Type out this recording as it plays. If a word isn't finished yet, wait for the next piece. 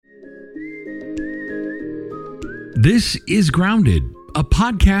This is Grounded, a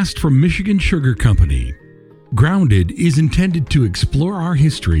podcast from Michigan Sugar Company. Grounded is intended to explore our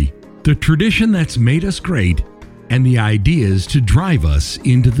history, the tradition that's made us great, and the ideas to drive us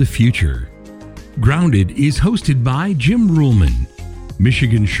into the future. Grounded is hosted by Jim Ruhlman,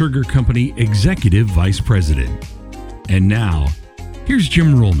 Michigan Sugar Company Executive Vice President. And now, here's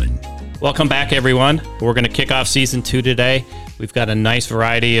Jim Ruhlman. Welcome back, everyone. We're going to kick off Season 2 today. We've got a nice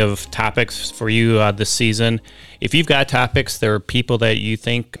variety of topics for you this season. If you've got topics, there are people that you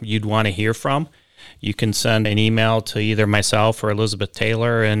think you'd want to hear from, you can send an email to either myself or Elizabeth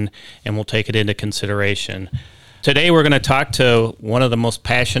Taylor, and we'll take it into consideration. Today, we're going to talk to one of the most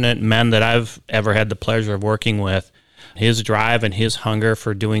passionate men that I've ever had the pleasure of working with. His drive and his hunger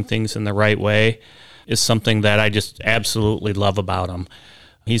for doing things in the right way is something that I just absolutely love about him.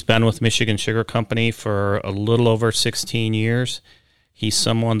 He's been with Michigan Sugar Company for a little over 16 years. He's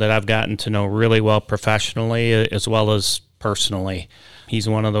someone that I've gotten to know really well professionally as well as personally. He's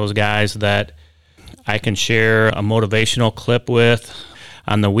one of those guys that I can share a motivational clip with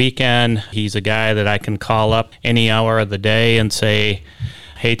on the weekend. He's a guy that I can call up any hour of the day and say,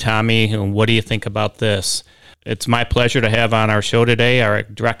 "Hey, Tommy, what do you think about this?" It's my pleasure to have on our show today our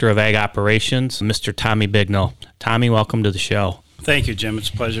Director of Ag Operations, Mr. Tommy Bignall. Tommy, welcome to the show. Thank you, Jim. It's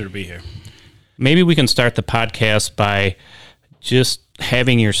a pleasure to be here. Maybe we can start the podcast by just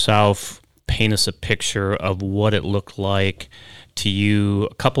having yourself paint us a picture of what it looked like to you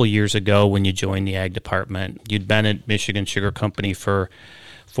a couple years ago when you joined the Ag Department. You'd been at Michigan Sugar Company for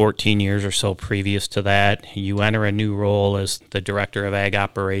 14 years or so previous to that. You enter a new role as the Director of Ag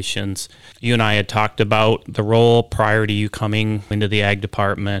Operations. You and I had talked about the role prior to you coming into the Ag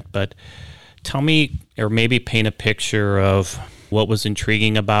Department, but tell me, or maybe paint a picture of what was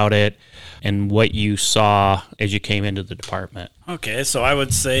intriguing about it and what you saw as you came into the department. Okay, so I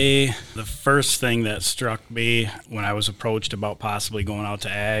would say the first thing that struck me when I was approached about possibly going out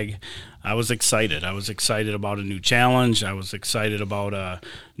to Ag, I was excited. I was excited about a new challenge. I was excited about a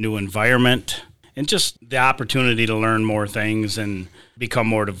new environment and just the opportunity to learn more things and become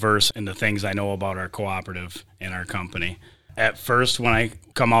more diverse in the things I know about our cooperative and our company. At first, when I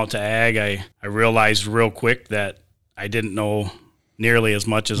come out to Ag, I realized real quick that I didn't know nearly as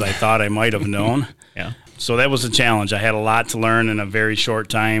much as I thought I might have known. Yeah. So that was a challenge. I had a lot to learn in a very short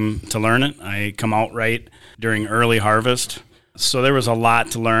time to learn it. I come out right during early harvest. So there was a lot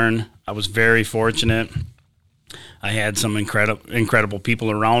to learn. I was very fortunate. I had some incredible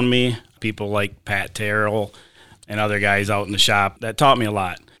people around me, people like Pat Terrell and other guys out in the shop that taught me a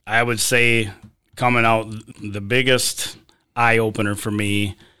lot. I would say coming out, the biggest eye-opener for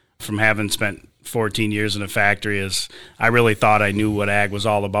me from having spent 14 years in a factory is I really thought I knew what ag was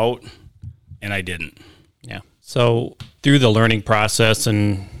all about, and I didn't. Yeah. So through the learning process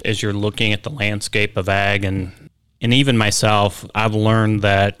and as you're looking at the landscape of ag and even myself, I've learned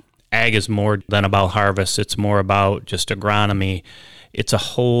that ag is more than about harvest. It's more about just agronomy. It's a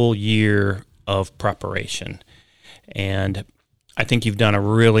whole year of preparation. And I think you've done a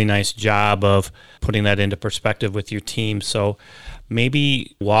really nice job of putting that into perspective with your team. So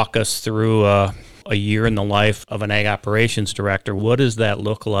maybe walk us through a year in the life of an ag operations director. What does that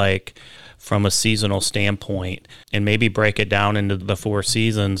look like from a seasonal standpoint? And maybe break it down into the 4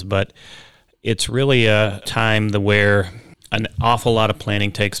 seasons. But it's really a time where an awful lot of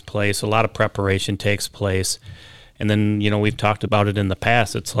planning takes place, a lot of preparation takes place. And then, we've talked about it in the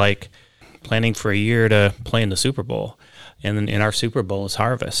past. It's like planning for a year to play in the Super Bowl. And in our Super Bowl is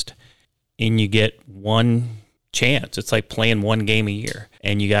harvest. And you get one chance. It's like playing one game a year,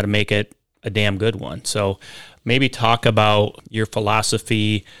 and you got to make it a damn good one. So maybe talk about your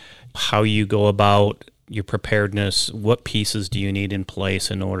philosophy, how you go about your preparedness. What pieces do you need in place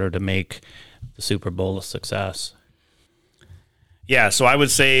in order to make the Super Bowl a success? Yeah, so I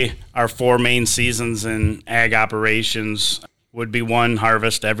would say our 4 main seasons in ag operations would be 1,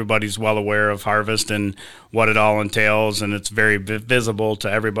 harvest. Everybody's well aware of harvest and what it all entails, and it's very visible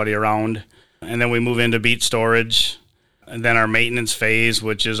to everybody around. And then we move into beet storage, and then our maintenance phase,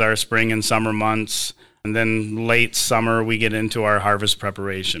 which is our spring and summer months. And then late summer, we get into our harvest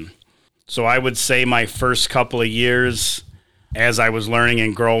preparation. So I would say my first couple of years, as I was learning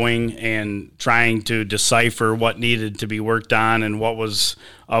and growing and trying to decipher what needed to be worked on and what was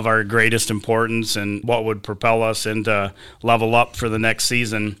of our greatest importance and what would propel us into level up for the next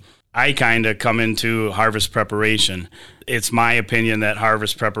season, I kind of come into harvest preparation. It's my opinion that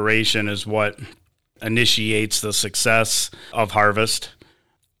harvest preparation is what initiates the success of harvest.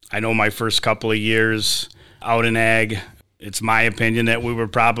 I know my first couple of years out in ag, it's my opinion that we were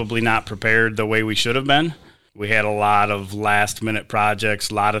probably not prepared the way we should have been. We had a lot of last-minute projects,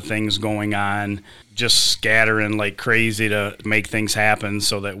 a lot of things going on, just scattering like crazy to make things happen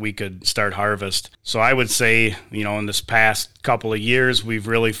so that we could start harvest. So I would say, in this past couple of years, we've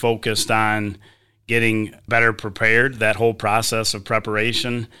really focused on getting better prepared, that whole process of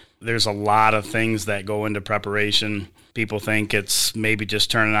preparation. There's a lot of things that go into preparation. People think it's maybe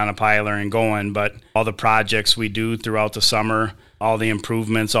just turning on a piler and going, but all the projects we do throughout the summer, all the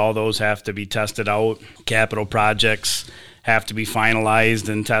improvements, all those have to be tested out. Capital projects have to be finalized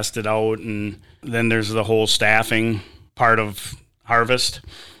and tested out. And then there's the whole staffing part of harvest.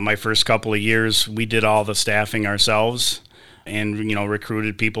 My first couple of years, we did all the staffing ourselves and,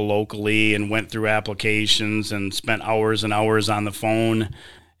 recruited people locally and went through applications and spent hours and hours on the phone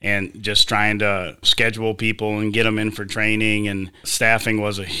and just trying to schedule people and get them in for training. And staffing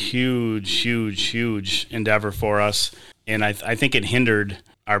was a huge, huge, huge endeavor for us. And I think it hindered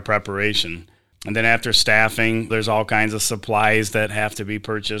our preparation. And then after staffing, there's all kinds of supplies that have to be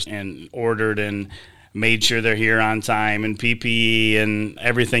purchased and ordered and made sure they're here on time, and PPE and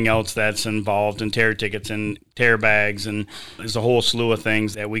everything else that's involved, and tear tickets and tear bags. And there's a whole slew of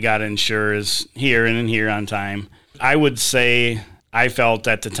things that we got to ensure is here and in here on time. I would say I felt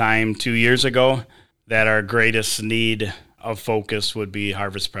at the time 2 years ago that our greatest need of focus would be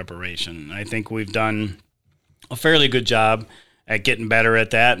harvest preparation. I think we've done a fairly good job at getting better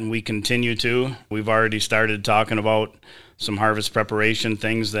at that, and we continue to. We've already started talking about some harvest preparation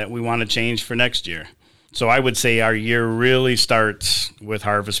things that we want to change for next year. So I would say our year really starts with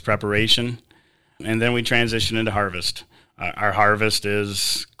harvest preparation, and then we transition into harvest. Our harvest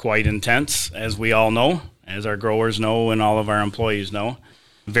is quite intense, as we all know, as our growers know and all of our employees know.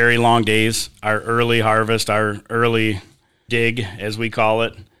 Very long days. Our early harvest, our early dig, as we call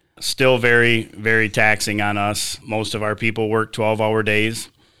it, still very, very taxing on us. Most of our people work 12-hour days.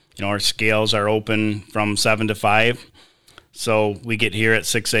 Our scales are open from 7 to 5. So we get here at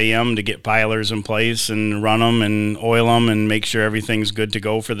 6 a.m. to get pilers in place and run them and oil them and make sure everything's good to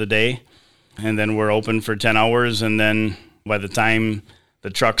go for the day. And then we're open for 10 hours. And then by the time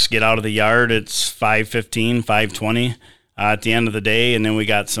the trucks get out of the yard, it's 5:15, 5:20 at the end of the day. And then we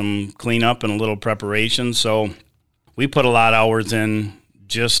got some cleanup and a little preparation. So we put a lot of hours in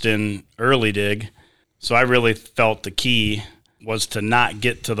just in early dig. So I really felt the key was to not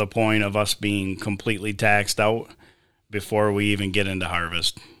get to the point of us being completely taxed out before we even get into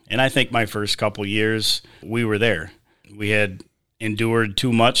harvest. And I think my first couple years, we were there. We had endured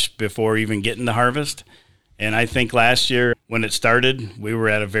too much before even getting to harvest. And I think last year when it started, we were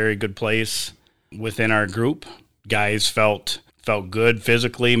at a very good place within our group. Guys felt good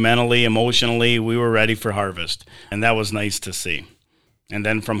physically, mentally, emotionally. We were ready for harvest. And that was nice to see. And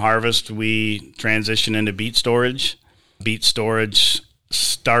then from harvest, we transition into beet storage. Beet storage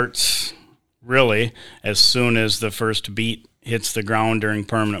starts really as soon as the first beet hits the ground during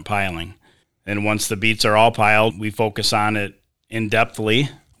permanent piling. And once the beets are all piled, we focus on it in-depthly.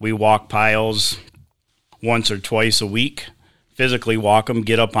 We walk piles once or twice a week, physically walk them,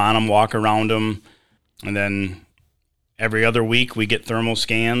 get up on them, walk around them. And then every other week we get thermal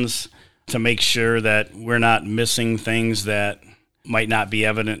scans to make sure that we're not missing things that might not be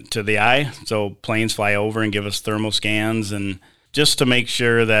evident to the eye. So planes fly over and give us thermal scans, and just to make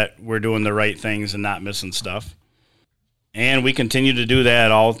sure that we're doing the right things and not missing stuff. And we continue to do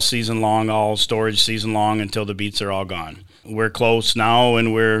that all season long, all storage season long, until the beets are all gone. We're close now,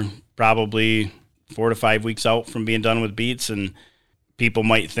 and we're probably 4 to 5 weeks out from being done with beets, and people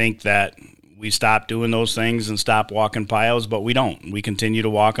might think that we stop doing those things and stop walking piles, but we don't. We continue to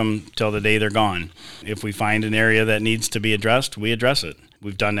walk them till the day they're gone. If we find an area that needs to be addressed, we address it.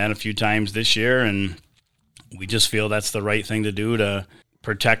 We've done that a few times this year, and we just feel that's the right thing to do to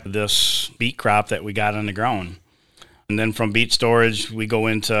protect this beet crop that we got on the ground. And then from beet storage, we go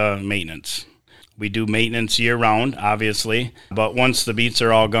into maintenance. We do maintenance year-round, obviously, but once the beets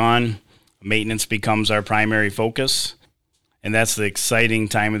are all gone, maintenance becomes our primary focus. And that's the exciting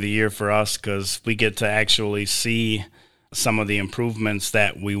time of the year for us, because we get to actually see some of the improvements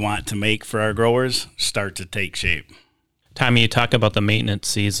that we want to make for our growers start to take shape. Tommy, you talk about the maintenance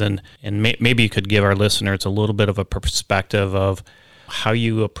season, and maybe you could give our listeners a little bit of a perspective of how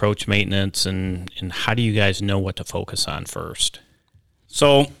you approach maintenance and how do you guys know what to focus on first?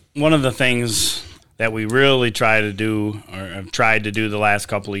 So one of the things that we really try to do, or have tried to do the last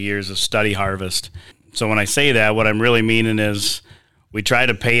couple of years, is study harvest. So when I say that, what I'm really meaning is we try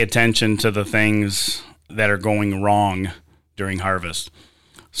to pay attention to the things that are going wrong during harvest.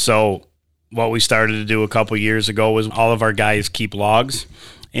 So what we started to do a couple years ago was all of our guys keep logs,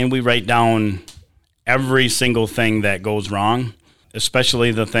 and we write down every single thing that goes wrong,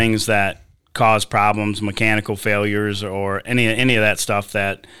 especially the things that cause problems, mechanical failures, or any of that stuff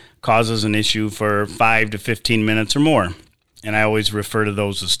that causes an issue for 5 to 15 minutes or more. And I always refer to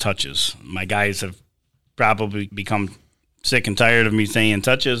those as touches. My guys have probably become sick and tired of me saying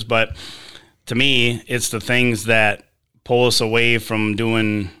touches, but to me, it's the things that pull us away from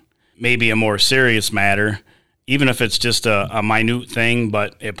doing maybe a more serious matter, even if it's just a minute thing,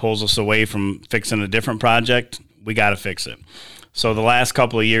 but it pulls us away from fixing a different project. We got to fix it. So the last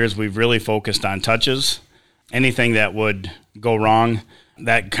couple of years, we've really focused on touches. Anything that would go wrong,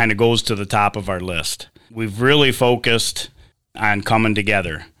 that kind of goes to the top of our list. We've really focused on coming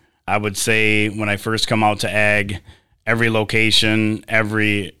together. I would say when I first come out to ag, every location,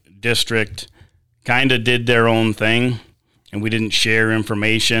 every district kind of did their own thing, and we didn't share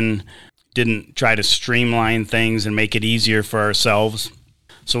information, didn't try to streamline things and make it easier for ourselves.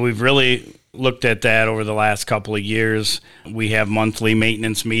 So we've really looked at that over the last couple of years. We have monthly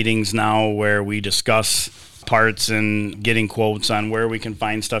maintenance meetings now where we discuss parts and getting quotes on where we can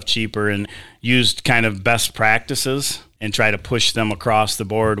find stuff cheaper, and used kind of best practices and try to push them across the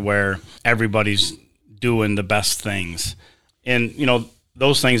board where everybody's doing the best things. And,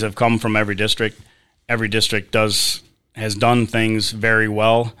 those things have come from every district. Every district has done things very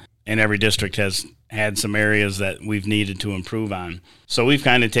well, and every district has had some areas that we've needed to improve on. So we've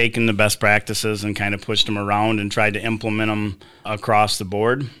kind of taken the best practices and kind of pushed them around and tried to implement them across the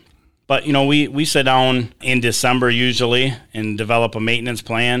board. But, we sit down in December usually and develop a maintenance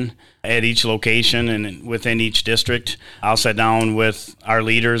plan at each location and within each district. I'll sit down with our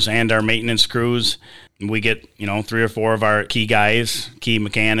leaders and our maintenance crews. We get, 3 or 4 of our key guys, key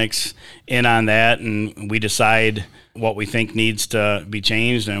mechanics in on that, and we decide what we think needs to be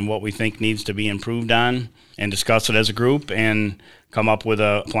changed and what we think needs to be improved on, and discuss it as a group and come up with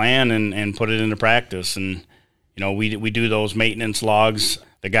a plan and put it into practice. And, we do those maintenance logs.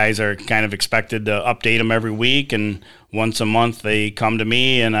 The guys are kind of expected to update them every week, and once a month they come to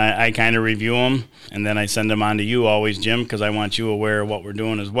me and I kind of review them, and then I send them on to you always, Jim, because I want you aware of what we're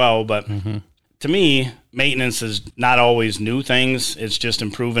doing as well. But to me, maintenance is not always new things. It's just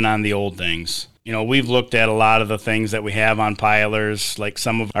improving on the old things. We've looked at a lot of the things that we have on pilers, like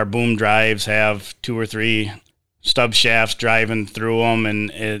some of our boom drives have 2 or 3 stub shafts driving through them,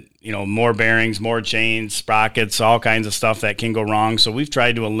 and more bearings, more chains, sprockets, all kinds of stuff that can go wrong. So we've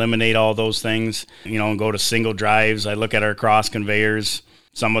tried to eliminate all those things, and go to single drives. I look at our cross conveyors.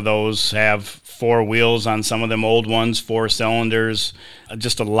 Some of those have 4 wheels on some of them old ones, 4 cylinders,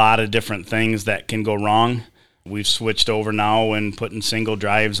 just a lot of different things that can go wrong. We've switched over now and putting single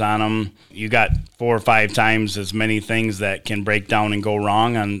drives on them. You got 4 or 5 times as many things that can break down and go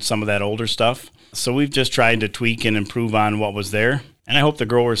wrong on some of that older stuff. So we've just tried to tweak and improve on what was there. And I hope the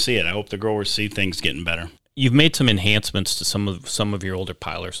growers see it. I hope the growers see things getting better. You've made some enhancements to some of your older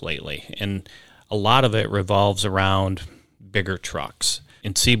pilers lately, and a lot of it revolves around bigger trucks.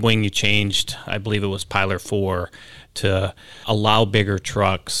 In Seedwing, you changed, I believe it was Piler 4, to allow bigger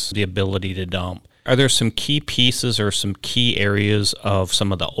trucks the ability to dump. Are there some key pieces or some key areas of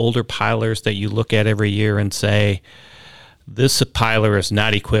some of the older pilers that you look at every year and say, this piler is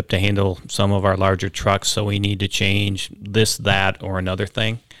not equipped to handle some of our larger trucks, so we need to change this, that, or another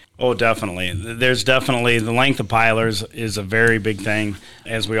thing? Oh, definitely. There's definitely, the length of pilers is a very big thing.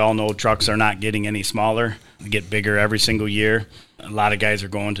 As we all know, trucks are not getting any smaller. They get bigger every single year. A lot of guys are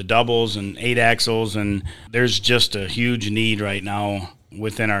going to doubles and 8 axles, and there's just a huge need right now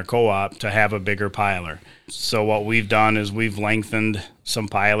within our co-op to have a bigger piler. So what we've done is we've lengthened some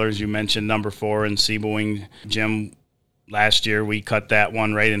pilers. You mentioned number 4 in Seedwing, Jim. Last year, we cut that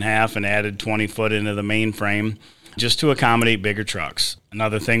one right in half and added 20 foot into the main frame just to accommodate bigger trucks.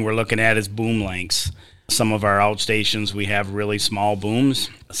 Another thing we're looking at is boom lengths. Some of our outstations, we have really small booms,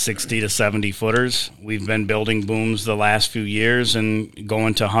 60 to 70 footers. We've been building booms the last few years and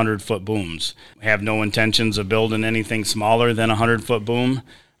going to 100-foot booms. We have no intentions of building anything smaller than a 100-foot boom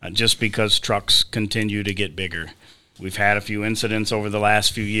just because trucks continue to get bigger. We've had a few incidents over the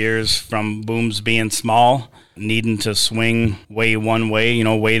last few years from booms being small, needing to swing way one way,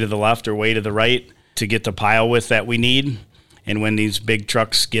 way to the left or way to the right to get the pile width that we need. And when these big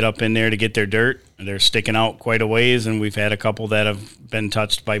trucks get up in there to get their dirt, they're sticking out quite a ways, and we've had a couple that have been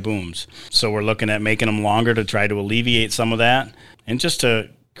touched by booms. So we're looking at making them longer to try to alleviate some of that and just to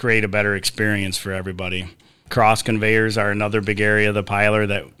create a better experience for everybody. Cross conveyors are another big area of the piler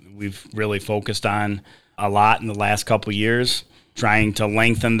that we've really focused on a lot in the last couple years, trying to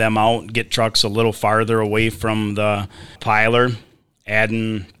lengthen them out, get trucks a little farther away from the piler,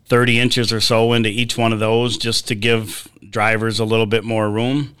 adding 30 inches or so into each one of those just to give drivers a little bit more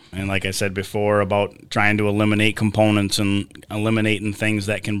room. And like I said before, about trying to eliminate components and eliminating things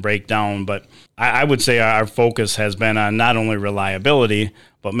that can break down. But I would say our focus has been on not only reliability,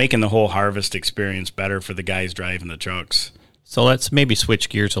 but making the whole harvest experience better for the guys driving the trucks. So let's maybe switch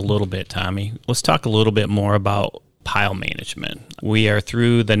gears a little bit, Tommy. Let's talk a little bit more about pile management. We are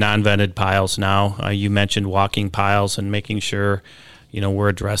through the non-vented piles now. You mentioned walking piles and making sure, we're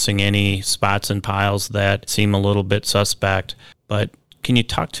addressing any spots in piles that seem a little bit suspect. But can you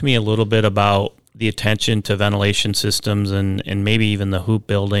talk to me a little bit about the attention to ventilation systems and maybe even the hoop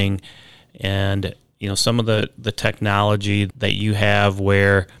building and, some of the technology that you have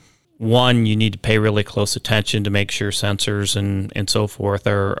where, one, you need to pay really close attention to make sure sensors and so forth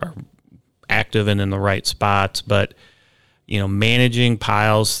are active and in the right spots, but, managing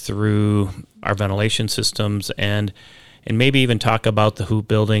piles through our ventilation systems and maybe even talk about the hoop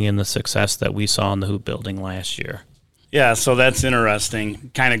building and the success that we saw in the hoop building last year. Yeah, so that's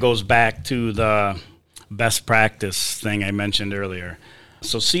interesting. Kind of goes back to the best practice thing I mentioned earlier.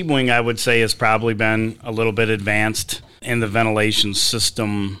 So Seabwing, I would say, has probably been a little bit advanced in the ventilation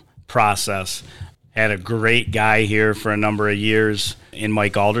system process. Had a great guy here for a number of years in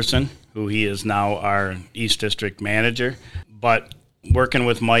Mike Alderson, who he is now our East District manager. But working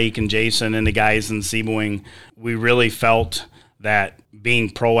with Mike and Jason and the guys in Seabwing, we really felt that being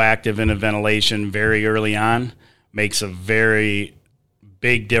proactive in a ventilation very early on makes a very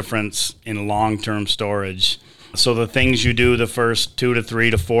big difference in long-term storage. So the things you do the first 2 to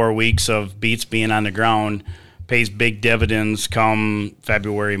 3 to 4 weeks of beets being on the ground pays big dividends come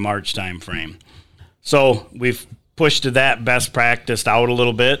February, March timeframe. So we've pushed that best practice out a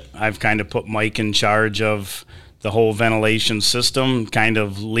little bit. I've kind of put Mike in charge of the whole ventilation system, kind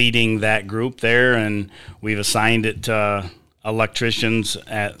of leading that group there, and we've assigned it to electricians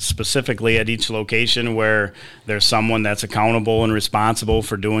specifically at each location where there's someone that's accountable and responsible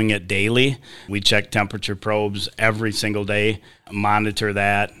for doing it daily. We check temperature probes every single day, monitor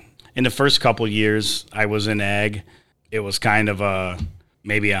that. In the first couple years I was in ag, it was kind of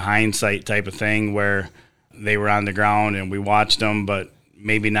maybe a hindsight type of thing where they were on the ground and we watched them, but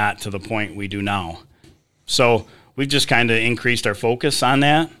maybe not to the point we do now. So we've just kind of increased our focus on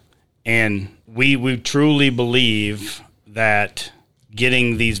that, and we truly believe that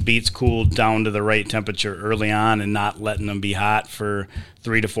getting these beets cooled down to the right temperature early on and not letting them be hot for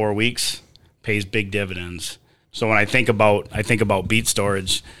 3 to 4 weeks pays big dividends. So when I think about beet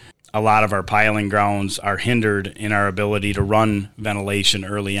storage, a lot of our piling grounds are hindered in our ability to run ventilation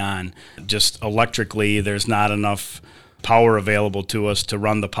early on. Just electrically, there's not enough power available to us to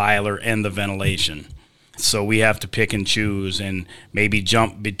run the piler and the ventilation. So we have to pick and choose and maybe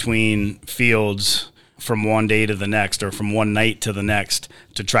jump between fields from one day to the next or from one night to the next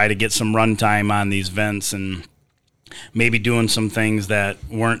to try to get some runtime on these vents and maybe doing some things that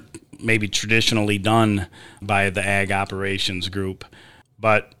weren't maybe traditionally done by the ag operations group.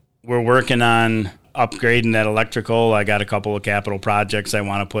 But we're working on upgrading that electrical. I got a couple of capital projects I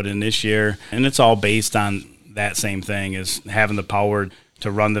want to put in this year, and it's all based on that same thing, is having the power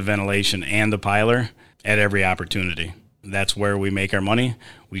to run the ventilation and the piler at every opportunity. That's where we make our money.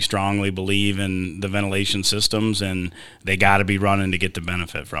 We strongly believe in the ventilation systems, and they got to be running to get the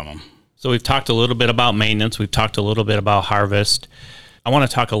benefit from them. So we've talked a little bit about maintenance. We've talked a little bit about harvest. I want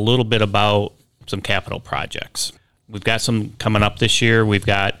to talk a little bit about some capital projects. We've got some coming up this year. We've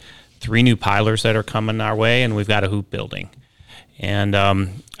got 3 new pilers that are coming our way, and we've got a hoop building. And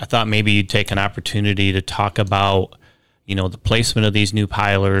I thought maybe you'd take an opportunity to talk about, the placement of these new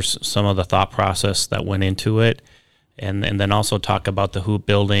pilers, some of the thought process that went into it, and then also talk about the hoop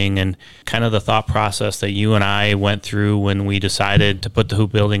building and kind of the thought process that you and I went through when we decided to put the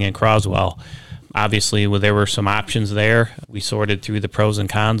hoop building in Croswell. Obviously, there were some options there. We sorted through the pros and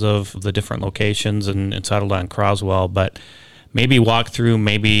cons of the different locations and settled on Croswell, but maybe walk through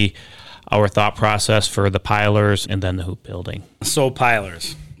our thought process for the pilers and then the hoop building. So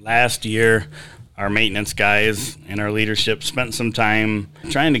pilers. Last year, our maintenance guys and our leadership spent some time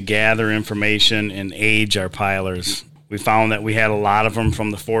trying to gather information and age our pilers. We found that we had a lot of them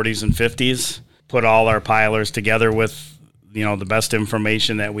from the 40s and 50s, put all our pilers together with the best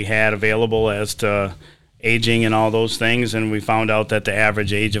information that we had available as to aging and all those things, and we found out that the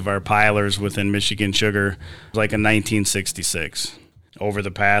average age of our pilers within Michigan Sugar was like a 1966. Over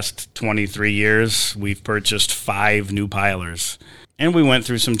the past 23 years, we've purchased 5 new pilers. And we went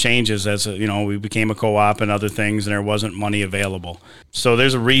through some changes as, we became a co-op and other things, and there wasn't money available. So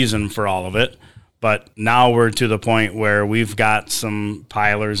there's a reason for all of it. But now we're to the point where we've got some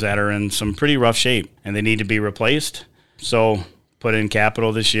pilers that are in some pretty rough shape, and they need to be replaced. So put in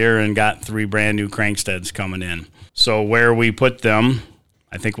capital this year and got 3 brand new cranksteads coming in. So where we put them,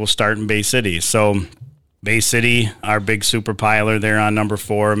 I think we'll start in Bay City. So Bay City, our big super piler there on number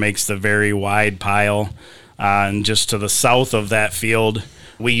 4, makes the very wide pile. And just to the south of that field,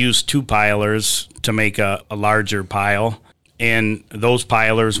 we use 2 pilers to make a larger pile. And those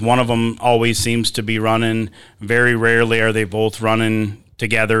pilers, one of them always seems to be running. Very rarely are they both running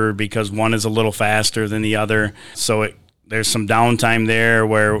together because one is a little faster than the other. So there's some downtime there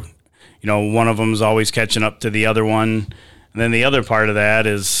where, one of them is always catching up to the other one. And then the other part of that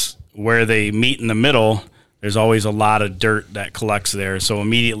is where they meet in the middle, there's always a lot of dirt that collects there. So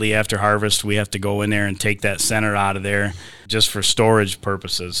immediately after harvest, we have to go in there and take that center out of there just for storage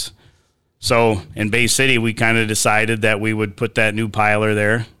purposes. So in Bay City, we kind of decided that we would put that new piler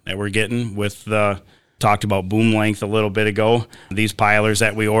there that we're getting with talked about boom length a little bit ago. These pilers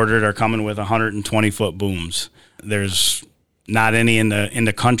that we ordered are coming with 120-foot booms. There's not any in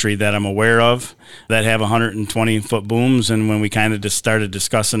the country that I'm aware of that have 120-foot booms. And when we kind of just started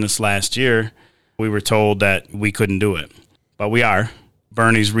discussing this last year, we were told that we couldn't do it. But we are.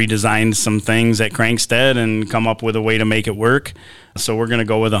 Bernie's redesigned some things at Crankstead and come up with a way to make it work. So we're going to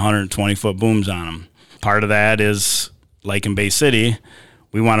go with 120-foot booms on them. Part of that is, like in Bay City,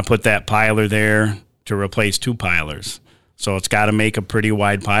 we want to put that piler there to replace 2 pilers. So it's got to make a pretty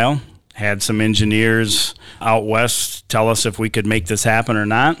wide pile. Had some engineers out west tell us if we could make this happen or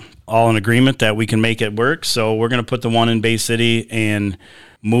not. All in agreement that we can make it work. So we're going to put the one in Bay City and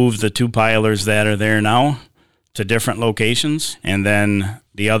move the 2 pilers that are there now to different locations. And then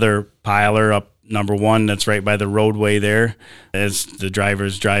the other piler up number 1 that's right by the roadway there as the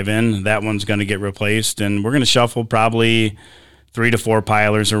drivers drive in, that one's going to get replaced. And we're going to shuffle probably 3 to 4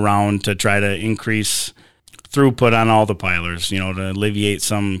 pilers around to try to increase throughput on all the pilers, to alleviate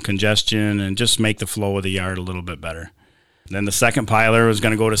some congestion and just make the flow of the yard a little bit better. Then the second piler is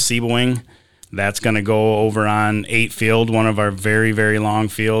going to go to Seaboing. That's going to go over on 8 field, one of our very, very long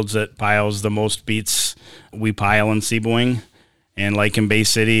fields that piles the most beets we pile in Seaboing. And like in Bay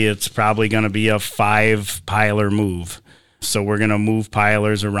City, it's probably going to be a 5 piler move. So we're going to move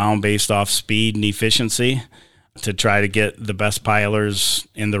pilers around based off speed and efficiency to try to get the best pilers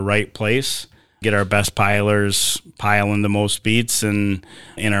in the right place, get our best pilers piling the most beets and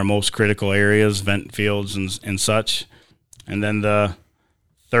in our most critical areas, vent fields and such. And then the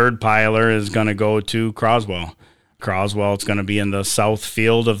third piler is going to go to Croswell. Croswell, it's going to be in the south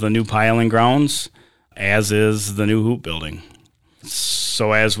field of the new piling grounds, as is the new hoop building.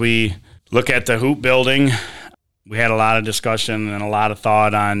 So as we look at the hoop building, we had a lot of discussion and a lot of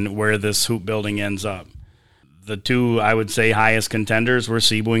thought on where this hoop building ends up. The 2, I would say, highest contenders were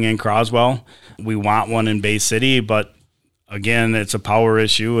Seaboing and Croswell. We want one in Bay City, but again, it's a power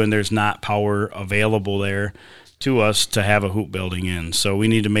issue and there's not power available there to us to have a hoop building in. So we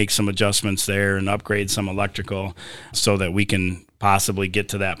need to make some adjustments there and upgrade some electrical so that we can possibly get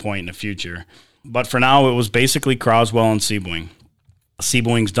to that point in the future. But for now, it was basically Croswell and Seaboing.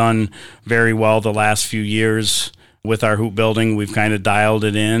 Seaboing's done very well the last few years with our hoop building. We've kind of dialed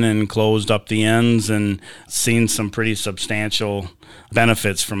it in and closed up the ends and seen some pretty substantial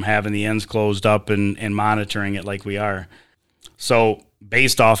benefits from having the ends closed up and monitoring it like we are. So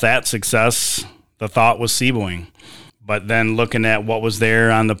based off that success, the thought was Seaboing. But then looking at what was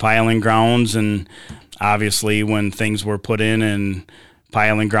there on the piling grounds, and obviously when things were put in and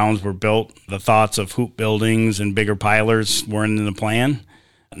piling grounds were built, the thoughts of hoop buildings and bigger pilers weren't in the plan.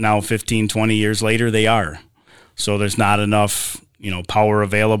 Now 15, 20 years later, they are. So there's not enough, power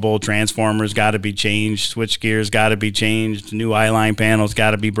available. Transformers got to be changed. Switch gears got to be changed. New eye-line panels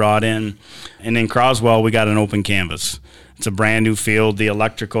got to be brought in. And in Croswell, we got an open canvas. It's a brand new field. The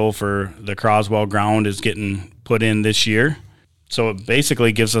electrical for the Croswell ground is getting put in this year. So it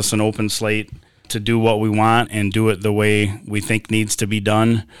basically gives us an open slate to do what we want and do it the way we think needs to be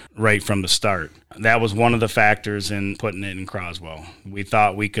done right from the start. That was one of the factors in putting it in Croswell. We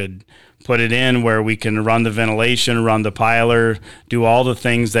thought we could put it in where we can run the ventilation, run the piler, do all the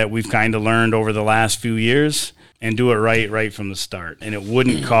things that we've kind of learned over the last few years and do it right from the start. And it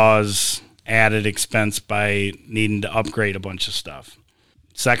wouldn't cause added expense by needing to upgrade a bunch of stuff.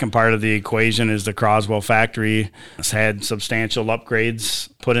 Second part of the equation is the Croswell factory has had substantial upgrades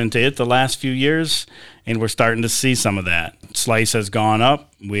put into it the last few years, and we're starting to see some of that. Slice has gone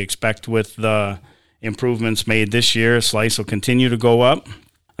up. We expect with the improvements made this year, slice will continue to go up.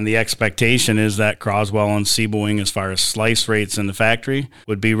 And the expectation is that Croswell and Seaboing, as far as slice rates in the factory,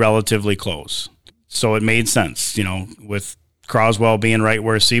 would be relatively close. So it made sense, with Croswell being right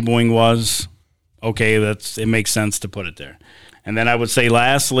where Seaboing was. Okay, it makes sense to put it there. And then I would say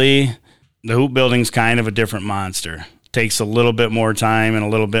lastly, the hoop building's kind of a different monster. takes a little bit more time and a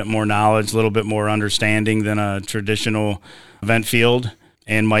little bit more knowledge, a little bit more understanding than a traditional event field.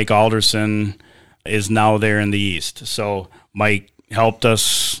 And Mike Alderson is now there in the East. So Mike helped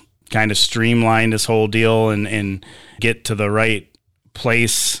us kind of streamline this whole deal and get to the right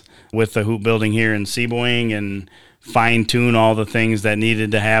place with the hoop building here in Seaboing and fine-tune all the things that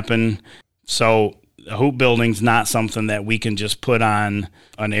needed to happen. So a hoop building's not something that we can just put on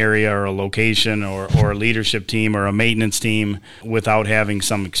an area or a location or a leadership team or a maintenance team without having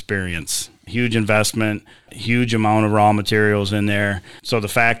some experience. Huge investment, huge amount of raw materials in there. So the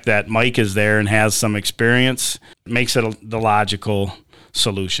fact that Mike is there and has some experience makes it the logical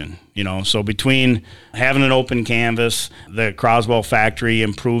solution. So between having an open canvas, the Croswell factory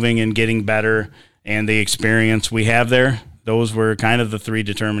improving and getting better, and the experience we have there, those were kind of the three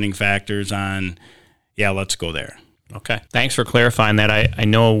determining factors on, let's go there. Okay. Thanks for clarifying that. I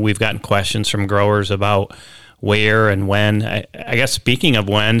know we've gotten questions from growers about where and when. I guess speaking of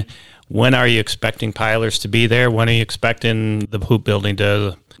when are you expecting pilers to be there? When are you expecting the hoop building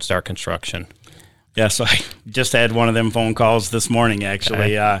to start construction? Yeah, so I just had one of them phone calls this morning,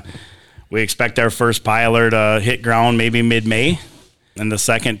 actually. Okay. We expect our first piler to hit ground maybe mid-May, and the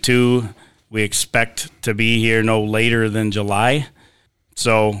second two we expect to be here no later than July.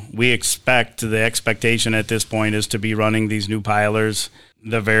 So the expectation at this point is to be running these new pilers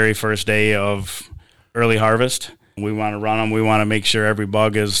the very first day of early harvest. We want to run them. We want to make sure every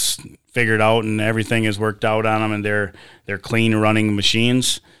bug is figured out and everything is worked out on them, and they're clean running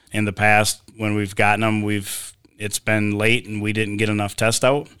machines. In the past, when we've gotten them, it's been late and we didn't get enough test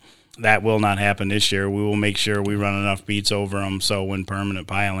out. That will not happen this year. We will make sure we run enough beats over them so when permanent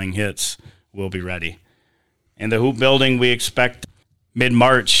piling hits, we'll be ready. In the hoop building, we expect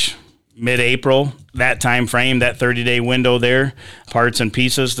mid-March, mid-April, that time frame, that 30-day window there, parts and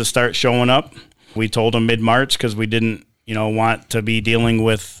pieces to start showing up. We told them mid-March because we didn't, want to be dealing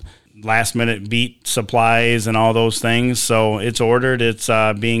with last-minute beat supplies and all those things. So it's ordered. It's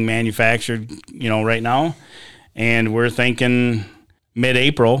being manufactured, right now. And we're thinking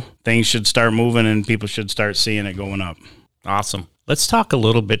mid-April, things should start moving and people should start seeing it going up. Awesome. Let's talk a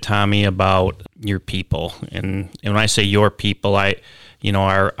little bit, Tommy, about your people. And when I say your people, our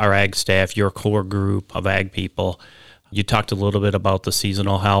ag staff, your core group of ag people. You talked a little bit about the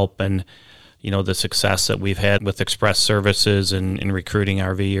seasonal help and, the success that we've had with express services and recruiting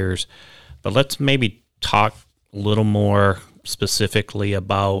RVers. But let's maybe talk a little more specifically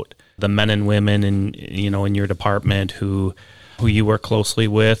about the men and women in your department who you work closely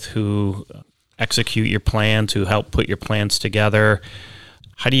with, who execute your plans, who help put your plans together.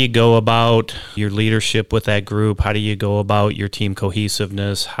 How do you go about your leadership with that group? How do you go about your team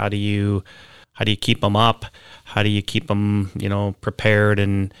cohesiveness? How do you keep them up? How do you keep them, prepared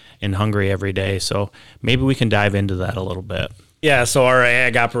and hungry every day? So maybe we can dive into that a little bit. Yeah, so our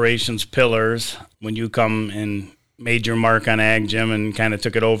ag operations pillars, when you come and made your mark on ag, Jim, and kind of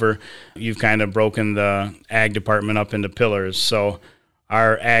took it over, you've kind of broken the ag department up into pillars. So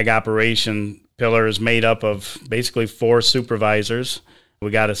our ag operation pillar is made up of basically 4 supervisors.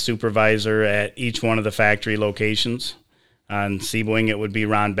 We got a supervisor at each one of the factory locations. On Seaboing, it would be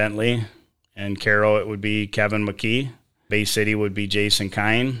Ron Bentley. And Carroll, it would be Kevin McKee. Bay City would be Jason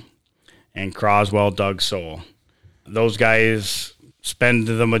Kine. And Croswell, Doug Soule. Those guys spend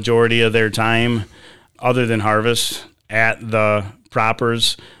the majority of their time, other than harvest, at the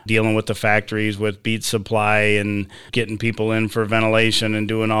proppers, dealing with the factories with beet supply and getting people in for ventilation and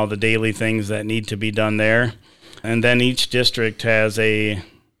doing all the daily things that need to be done there. And then each district has a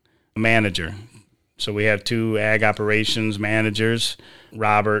manager. So we have 2 ag operations managers.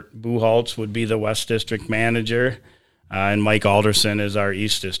 Robert Bucholtz would be the West District manager, and Mike Alderson is our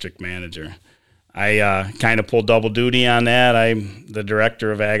East District manager. I kind of pull double duty on that. I'm the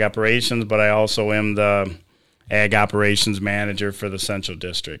director of ag operations, but I also am the ag operations manager for the Central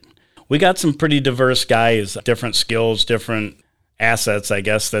District. We got some pretty diverse guys, different skills, different assets, I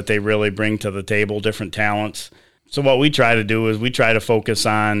guess, that they really bring to the table, different talents. So what we try to do is we try to focus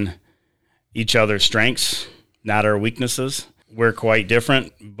on each other's strengths, not our weaknesses. We're quite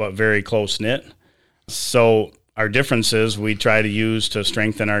different, but very close-knit. So our differences we try to use to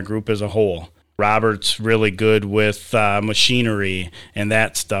strengthen our group as a whole. Robert's really good with machinery and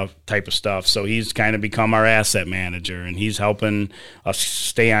that type of stuff. So he's kind of become our asset manager, and he's helping us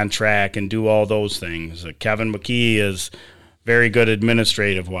stay on track and do all those things. Kevin McKee is very good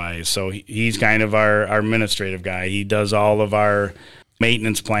administrative-wise, so he's kind of our administrative guy. He does all of our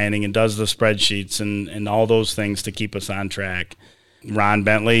maintenance planning and does the spreadsheets and all those things to keep us on track. Ron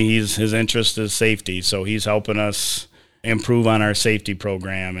Bentley, his interest is safety, so he's helping us improve on our safety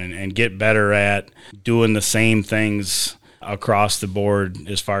program and get better at doing the same things across the board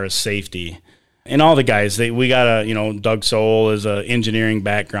as far as safety. And all the guys, we got Doug Soul is an engineering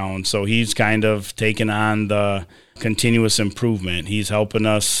background, so he's kind of taken on the continuous improvement. He's helping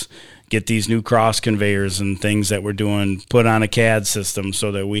us get these new cross conveyors and things that we're doing put on a CAD system so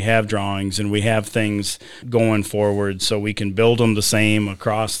that we have drawings and we have things going forward so we can build them the same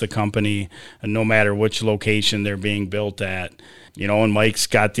across the company, and no matter which location they're being built at. And Mike's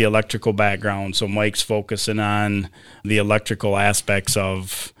got the electrical background, so Mike's focusing on the electrical aspects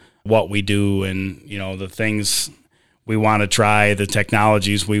of what we do and, the things we want to try, the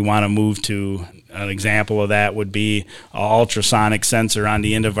technologies we want to move to. An example of that would be an ultrasonic sensor on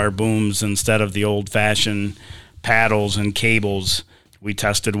the end of our booms instead of the old-fashioned paddles and cables. We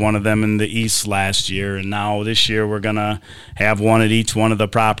tested one of them in the east last year, and now this year we're going to have one at each one of the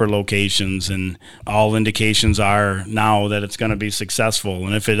proper locations, and all indications are now that it's going to be successful.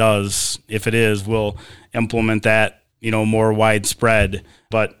 And if it is, we'll implement that, more widespread.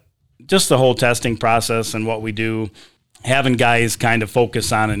 But just the whole testing process and what we do, having guys kind of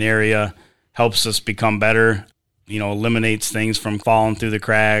focus on an area helps us become better, eliminates things from falling through the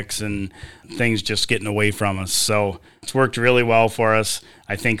cracks and things just getting away from us. So it's worked really well for us.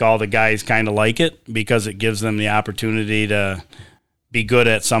 I think all the guys kind of like it because it gives them the opportunity to be good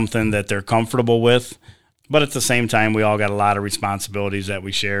at something that they're comfortable with. But at the same time, we all got a lot of responsibilities that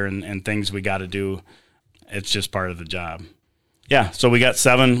we share and things we got to do. It's just part of the job. Yeah, so we got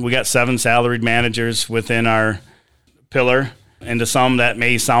seven salaried managers within our pillar. And to some, that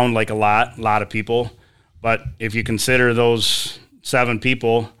may sound like a lot of people. But if you consider those 7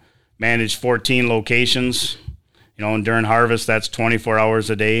 people manage 14 locations, and during harvest, that's 24 hours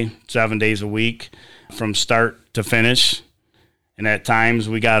a day, 7 days a week, from start to finish. And at times,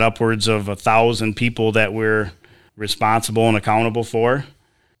 we got upwards of 1,000 people that we're responsible and accountable for.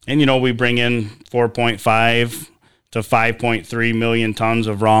 And, we bring in 4.5 to 5.3 million tons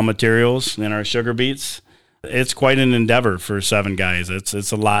of raw materials in our sugar beets. It's quite an endeavor for 7 guys.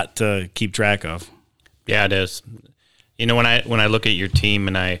 It's a lot to keep track of. Yeah, it is. When I look at your team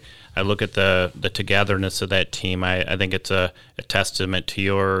and I look at the togetherness of that team, I think it's a testament to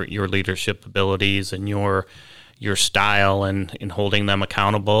your leadership abilities and your style and in holding them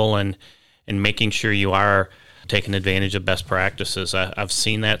accountable and making sure you are taking advantage of best practices. I've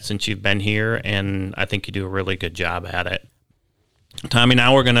seen that since you've been here, and I think you do a really good job at it. Tommy,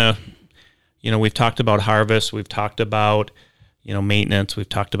 now we're going to, we've talked about harvest, we've talked about, maintenance, we've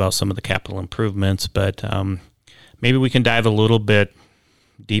talked about some of the capital improvements, but maybe we can dive a little bit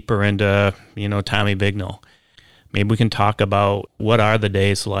deeper into, Tommy Bignall. Maybe we can talk about what are the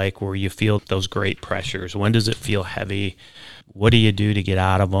days like where you feel those great pressures? When does it feel heavy? What do you do to get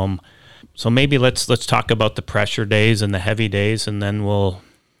out of them? So maybe let's talk about the pressure days and the heavy days, and then we'll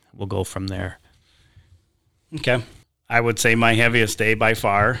go from there. Okay. I would say my heaviest day by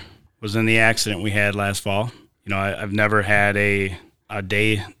far was in the accident we had last fall. I've never had a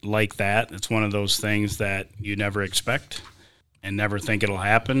day like that. It's one of those things that you never expect and never think it'll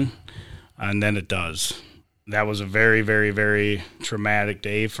happen, and then it does. That was a very, very, very traumatic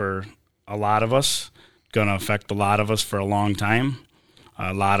day for a lot of us. Going to affect a lot of us for a long time.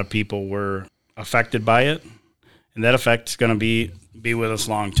 A lot of people were affected by it, and that effect is going to be with us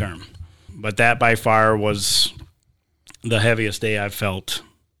long term. But that by far was the heaviest day I've felt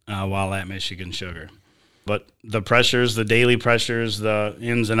while at Michigan Sugar. But the pressures, the daily pressures, the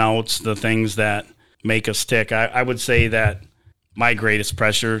ins and outs, the things that make us tick, I would say that my greatest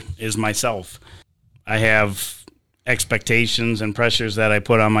pressure is myself. I have expectations and pressures that I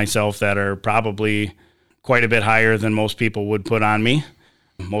put on myself that are probably quite a bit higher than most people would put on me.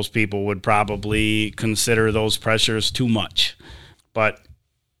 Most people would probably consider those pressures too much. But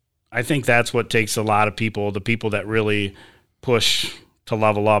I think that's what takes a lot of people, the people that really push to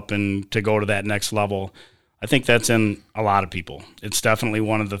level up and to go to that next level. I think that's in a lot of people. It's definitely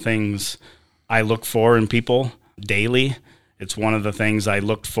one of the things I look for in people daily. It's one of the things I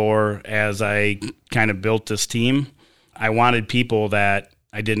looked for as I kind of built this team. I wanted people that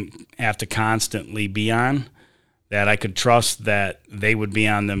I didn't have to constantly be on, that I could trust that they would be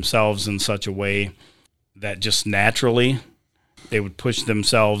on themselves in such a way that just naturally they would push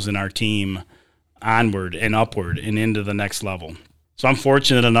themselves and our team onward and upward and into the next level. So I'm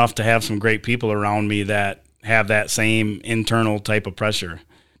fortunate enough to have some great people around me that have that same internal type of pressure.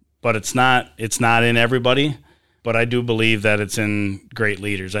 But it's not in everybody, but I do believe that it's in great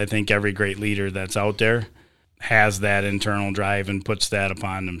leaders. I think every great leader that's out there has that internal drive and puts that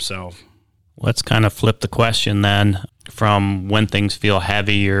upon themselves. Let's kind of flip the question then from when things feel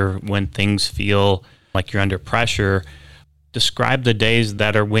heavy or when things feel like you're under pressure. Describe the days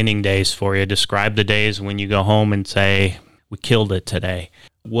that are winning days for you. Describe the days when you go home and say, we killed it today.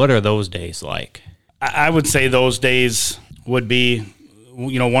 What are those days like? I would say those days would be,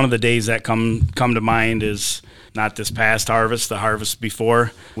 one of the days that come to mind is not this past harvest, the harvest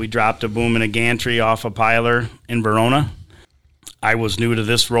before. We dropped a boom and a gantry off a piler in Verona. I was new to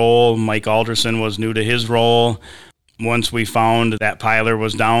this role. Mike Alderson was new to his role. Once we found that piler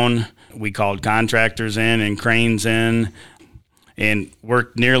was down, we called contractors in and cranes in and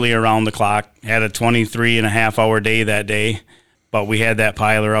worked nearly around the clock. Had a 23-and-a-half-hour day that day, but we had that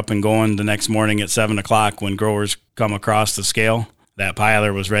piler up and going the next morning at 7 o'clock when growers come across the scale. That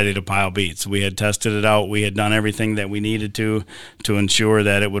piler was ready to pile beets. We had tested it out. We had done everything that we needed to ensure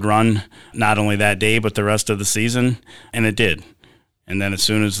that it would run not only that day but the rest of the season, and it did. And then as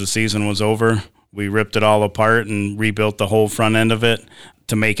soon as the season was over, we ripped it all apart and rebuilt the whole front end of it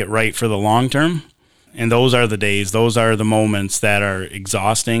to make it right for the long term. And those are the days, those are the moments that are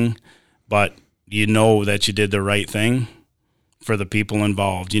exhausting, but you know that you did the right thing for the people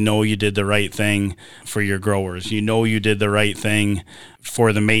involved. You know you did the right thing for your growers. You know you did the right thing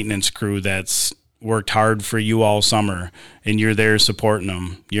for the maintenance crew that's worked hard for you all summer, and you're there supporting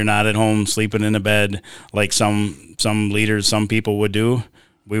them. You're not at home sleeping in a bed like some leaders, some people would do.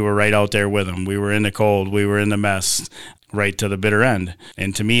 We were right out there with them. We were in the cold. We were in the mess right to the bitter end.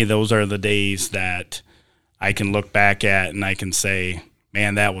 And to me, those are the days that I can look back at and I can say,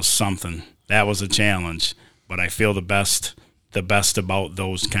 man, that was something. That was a challenge. But I feel the best about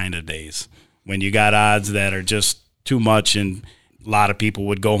those kind of days. When you got odds that are just too much, and a lot of people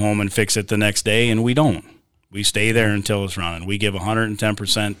would go home and fix it the next day, and we don't. We stay there until it's running. We give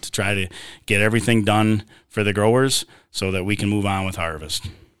 110% to try to get everything done for the growers so that we can move on with harvest.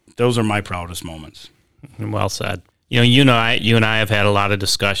 Those are my proudest moments. Well said. You and I have had a lot of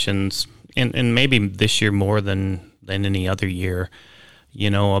discussions, and maybe this year more than any other year,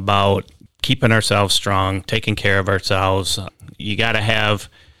 about keeping ourselves strong, taking care of ourselves. You got to have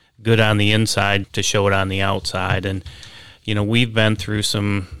good on the inside to show it on the outside. And, we've been through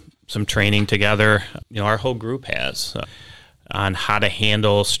some training together. Our whole group has on how to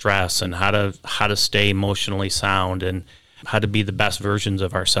handle stress and how to stay emotionally sound and how to be the best versions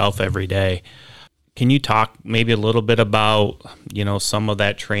of ourselves every day. Can you talk maybe a little bit about, some of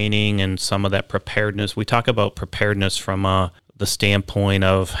that training and some of that preparedness? We talk about preparedness from the standpoint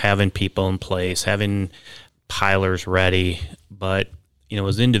of having people in place, having pilers ready, but,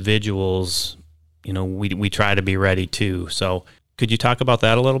 as individuals, we try to be ready too. So could you talk about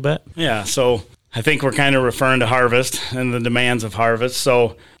that a little bit? Yeah, so I think we're kind of referring to harvest and the demands of harvest.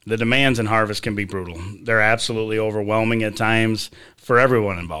 So the demands in harvest can be brutal. They're absolutely overwhelming at times for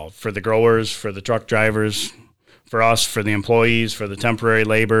everyone involved, for the growers, for the truck drivers, for us, for the employees, for the temporary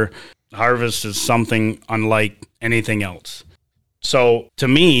labor. Harvest is something unlike anything else. So to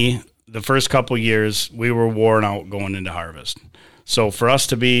me, the first couple years, we were worn out going into harvest. So for us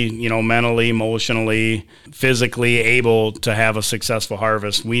to be, mentally, emotionally, physically able to have a successful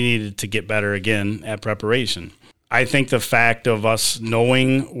harvest, we needed to get better again at preparation. I think the fact of us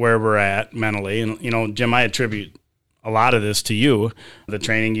knowing where we're at mentally, and, Jim, I attribute a lot of this to you, the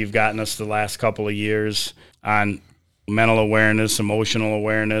training you've gotten us the last couple of years on mental awareness, emotional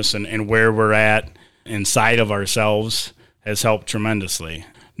awareness, and where we're at inside of ourselves has helped tremendously.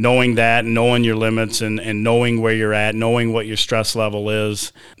 Knowing that, knowing your limits and knowing where you're at, knowing what your stress level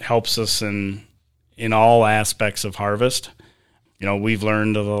is, helps us in all aspects of harvest. We've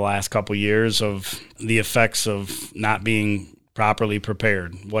learned over the last couple of years of the effects of not being properly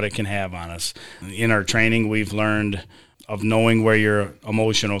prepared, what it can have on us. In our training, we've learned of knowing where your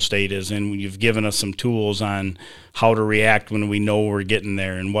emotional state is, and you've given us some tools on how to react when we know we're getting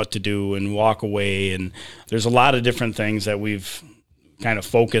there and what to do and walk away. And there's a lot of different things that we've kind of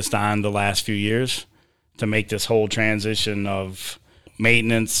focused on the last few years to make this whole transition of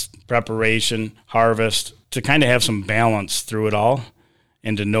maintenance, preparation, harvest, to kind of have some balance through it all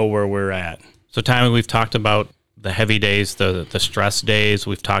and to know where we're at. So, Tommy, we've talked about the heavy days, the stress days.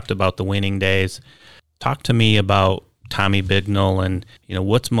 We've talked about the winning days. Talk to me about Tommy Bignall and,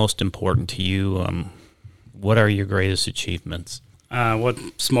 what's most important to you? What are your greatest achievements?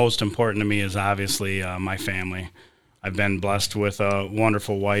 What's most important to me is obviously my family. I've been blessed with a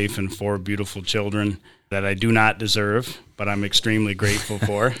wonderful wife and 4 beautiful children that I do not deserve, but I'm extremely grateful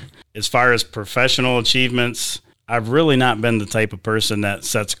for. As far as professional achievements, I've really not been the type of person that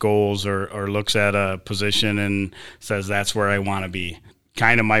sets goals or looks at a position and says that's where I want to be.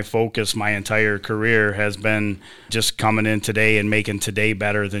 Kind of my focus my entire career has been just coming in today and making today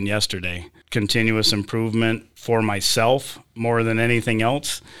better than yesterday. Continuous improvement for myself more than anything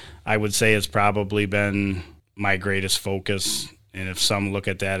else, I would say, has probably been my greatest focus. And if some look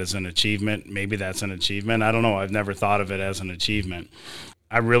at that as an achievement, maybe that's an achievement. I don't know. I've never thought of it as an achievement.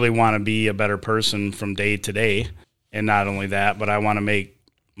 I really want to be a better person from day to day. And not only that, but I want to make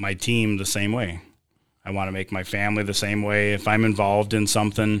my team the same way. I want to make my family the same way. If I'm involved in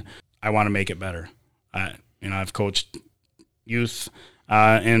something, I want to make it better. I've coached youth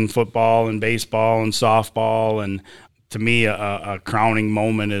in football and baseball and softball. And to me, a crowning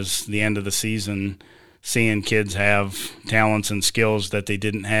moment is the end of the season, seeing kids have talents and skills that they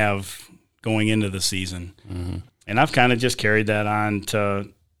didn't have going into the season. Mm-hmm. And I've kind of just carried that on to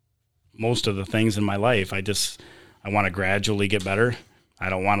most of the things in my life. I want to gradually get better. I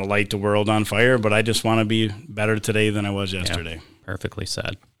don't want to light the world on fire, but I just want to be better today than I was yesterday. Yeah, perfectly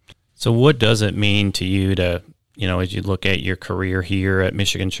said. So what does it mean to you to, as you look at your career here at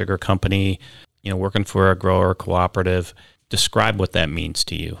Michigan Sugar Company, working for a grower cooperative, describe what that means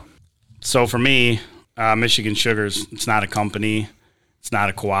to you? So for me, Michigan Sugars, it's not a company. It's not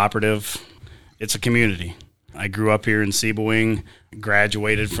a cooperative. It's a community. I grew up here in Sebewaing,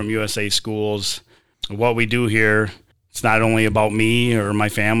 graduated from USA schools. What we do here, it's not only about me or my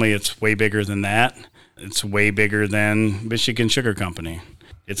family, it's way bigger than that. It's way bigger than Michigan Sugar Company.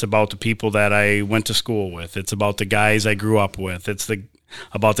 It's about the people that I went to school with. It's about the guys I grew up with. It's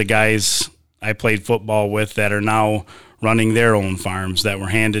about the guys I played football with that are now running their own farms that were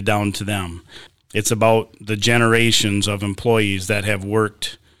handed down to them. It's about the generations of employees that have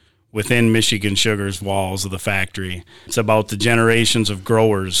worked within Michigan Sugar's walls of the factory. It's about the generations of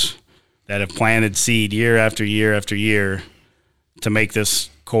growers that have planted seed year after year after year to make this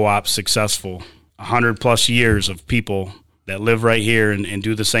co-op successful. 100+ years of people that live right here and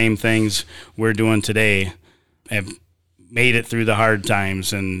do the same things we're doing today have made it through the hard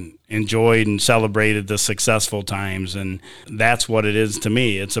times and enjoyed and celebrated the successful times. And that's what it is to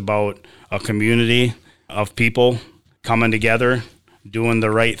me. It's about a community of people coming together, doing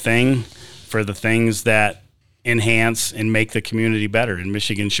the right thing for the things that enhance and make the community better. And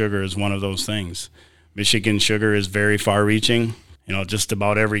Michigan Sugar is one of those things. Michigan Sugar is very far-reaching. Just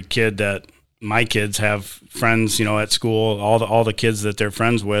about every kid that my kids have friends, at school, all the kids that they're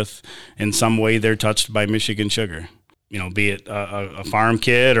friends with, in some way they're touched by Michigan Sugar. Be it a farm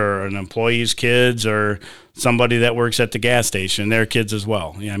kid or an employee's kids or somebody that works at the gas station, their kids as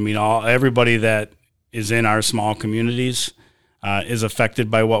well. Everybody that is in our small communities is affected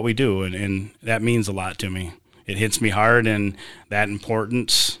by what we do, and that means a lot to me. It hits me hard, and that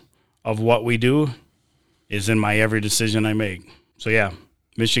importance of what we do is in my every decision I make. So yeah,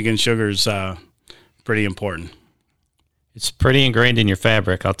 Michigan Sugar is pretty important. It's pretty ingrained in your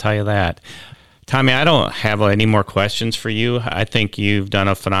fabric, I'll tell you that. Tommy, I don't have any more questions for you. I think you've done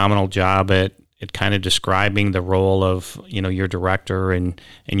a phenomenal job at kind of describing the role of, your director and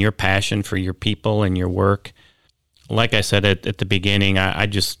your passion for your people and your work. Like I said at the beginning, I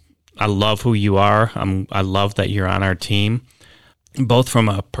love who you are. I love that you're on our team, both from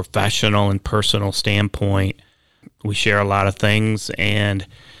a professional and personal standpoint. We share a lot of things, and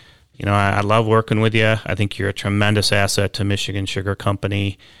I love working with you. I think you're a tremendous asset to Michigan Sugar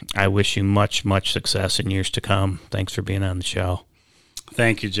Company. I wish you much, much success in years to come. Thanks for being on the show.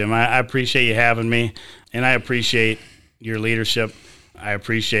 Thank you, Jim. I appreciate you having me, and I appreciate your leadership. I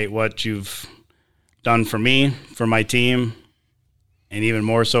appreciate what you've done for me, for my team, and even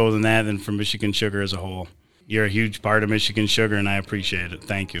more so than that, than for Michigan Sugar as a whole. You're a huge part of Michigan Sugar, and I appreciate it.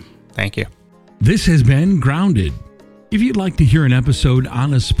 Thank you. Thank you. This has been Grounded. If you'd like to hear an episode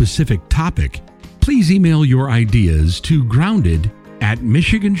on a specific topic, please email your ideas to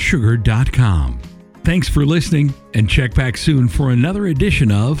grounded@michigansugar.com. Thanks for listening, and check back soon for another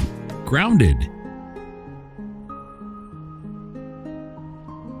edition of Grounded.